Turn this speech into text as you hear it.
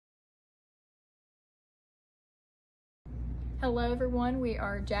Hello everyone, we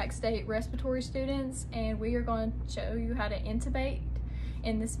are Jack State respiratory students and we are going to show you how to intubate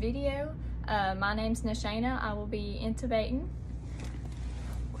in this video. My name's NaShaina, I will be intubating.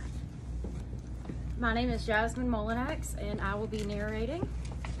 My name is Jazmine and I will be narrating.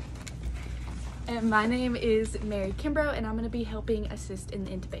 And my name is Mary Kimbrough and I'm going to be helping assist in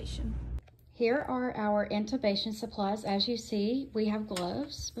the intubation. Here are our intubation supplies. As you see, we have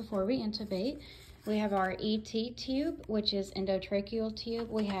gloves before we intubate. We have our ET tube, which is endotracheal tube.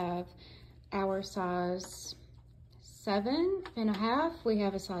 We have our size 7.5. We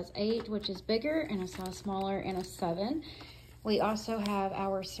have a size 8, which is bigger, and a size smaller, and a 7. We also have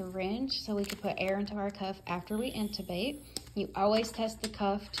our syringe, so we can put air into our cuff after we intubate. You always test the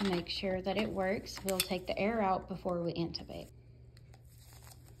cuff to make sure that it works. We'll take the air out before we intubate.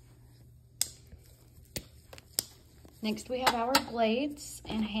 Next, we have our blades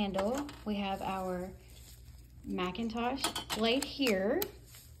and handle. We have our Macintosh blade here.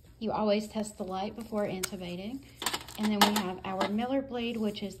 You always test the light before intubating. And then we have our Miller blade,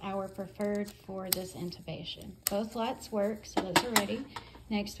 which is our preferred for this intubation. Both lights work, so those are ready.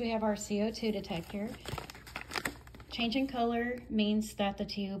 Next, we have our CO2 detector. Changing color means that the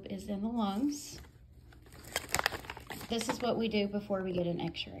tube is in the lungs. This is what we do before we get an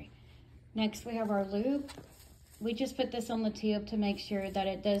x-ray. Next, we have our lube. We just put this on the tube to make sure that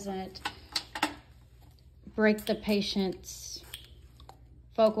it doesn't break the patient's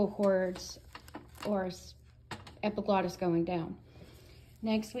vocal cords or epiglottis going down.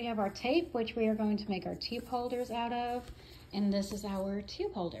 Next, we have our tape, which we are going to make our tube holders out of, and this is our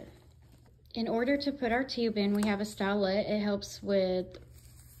tube holder. In order to put our tube in, we have a stylet. It helps with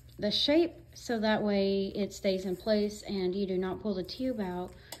the shape, so that way it stays in place and you do not pull the tube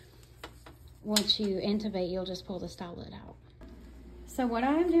out. Once you intubate, you'll just pull the stylet out. So what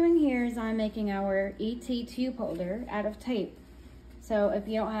I'm doing here is I'm making our ET tube holder out of tape. So if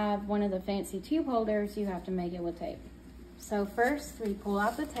you don't have one of the fancy tube holders, you have to make it with tape. So first, we pull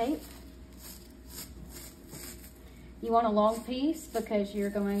out the tape. You want a long piece because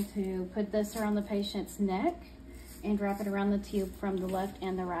you're going to put this around the patient's neck and wrap it around the tube from the left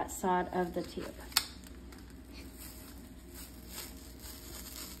and the right side of the tube.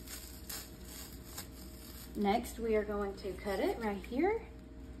 Next, we are going to cut it right here.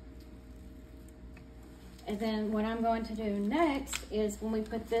 And then what I'm going to do next is when we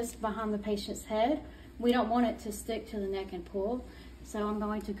put this behind the patient's head, we don't want it to stick to the neck and pull. So I'm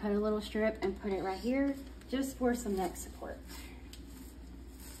going to cut a little strip and put it right here just for some neck support.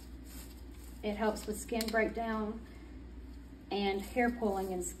 It helps with skin breakdown and hair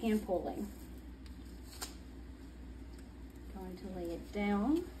pulling and skin pulling. Going to lay it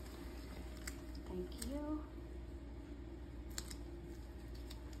down. Thank you.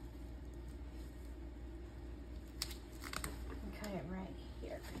 Cut it right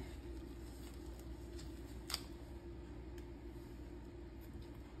here.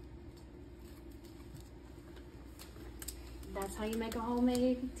 That's how you make a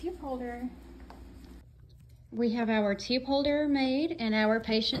homemade tube holder. We have our tube holder made and our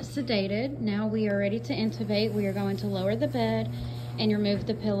patient sedated. Now we are ready to intubate. We are going to lower the bed and remove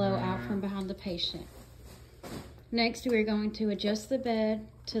the pillow out from behind the patient. Next, we're going to adjust the bed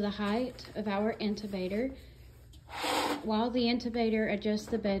to the height of our intubator. While the intubator adjusts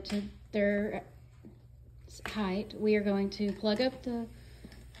the bed to their height, we are going to plug up the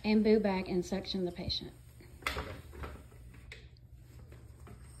ambu bag and suction the patient.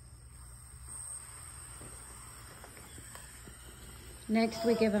 Next,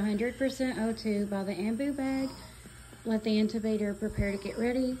 we give 100% O2 by the ambu bag. Let the intubator prepare to get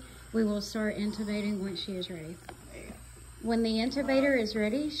ready. We will start intubating once she is ready. When the intubator is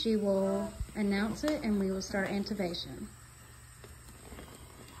ready, she will announce it and we will start intubation.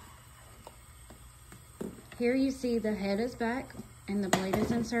 Here you see the head is back and the blade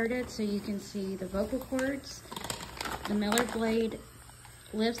is inserted, so you can see the vocal cords. The Miller blade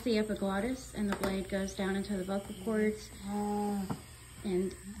lifts the epiglottis and the blade goes down into the vocal cords.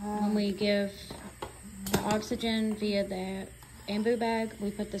 And when we give the oxygen via the ambu bag, we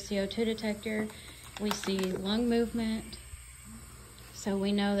put the CO2 detector. We see lung movement, so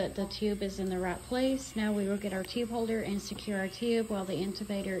we know that the tube is in the right place. Now we will get our tube holder and secure our tube while the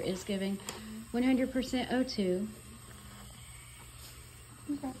intubator is giving 100% O2.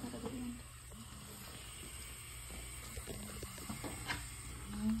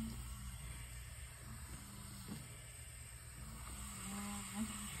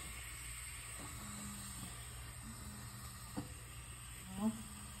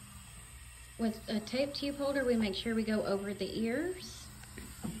 With a tape tube holder, we make sure we go over the ears.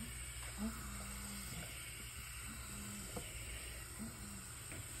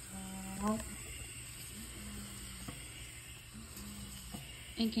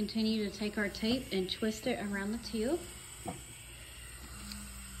 and continue to take our tape and twist it around the tube.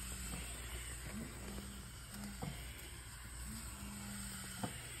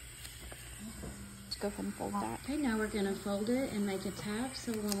 Let's go ahead and fold that. Okay, now we're going to fold it and make a tab,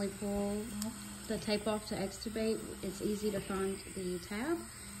 so when we pull the tape off to extubate, it's easy to find the tab.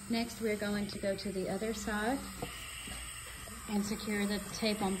 Next, we're going to go to the other side and secure the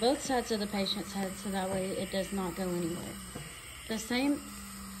tape on both sides of the patient's head so that way it does not go anywhere. The same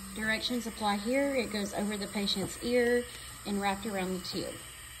directions apply here. It goes over the patient's ear and wrapped around the tube.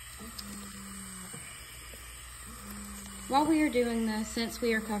 While we are doing this, since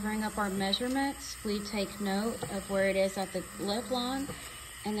we are covering up our measurements, we take note of where it is at the lip line,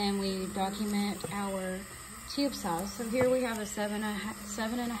 and then we document our tube size. So here we have a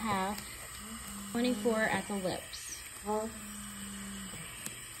 7.5, 24 at the lips.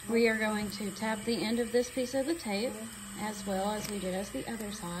 We are going to tab the end of this piece of the tape as well as we did as the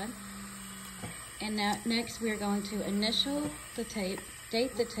other side. And now, next we are going to initial the tape,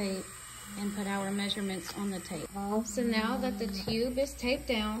 date the tape, and put our measurements on the tape. So now that the tube is taped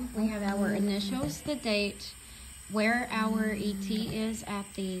down, we have our initials, the date, where our ET is at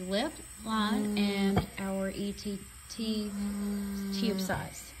the lip line, and our ETT tube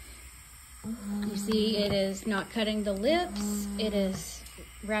size. You see it is not cutting the lips, it is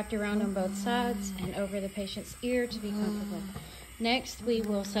wrapped around on both sides and over the patient's ear to be comfortable. Next, we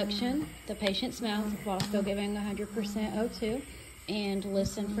will suction the patient's mouth while still giving 100% O2 and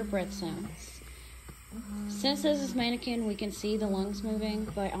listen for breath sounds. Since this is mannequin, we can see the lungs moving,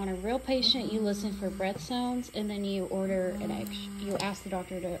 but on a real patient, you listen for breath sounds and then you order you ask the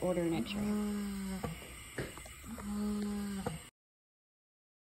doctor to order an x-ray.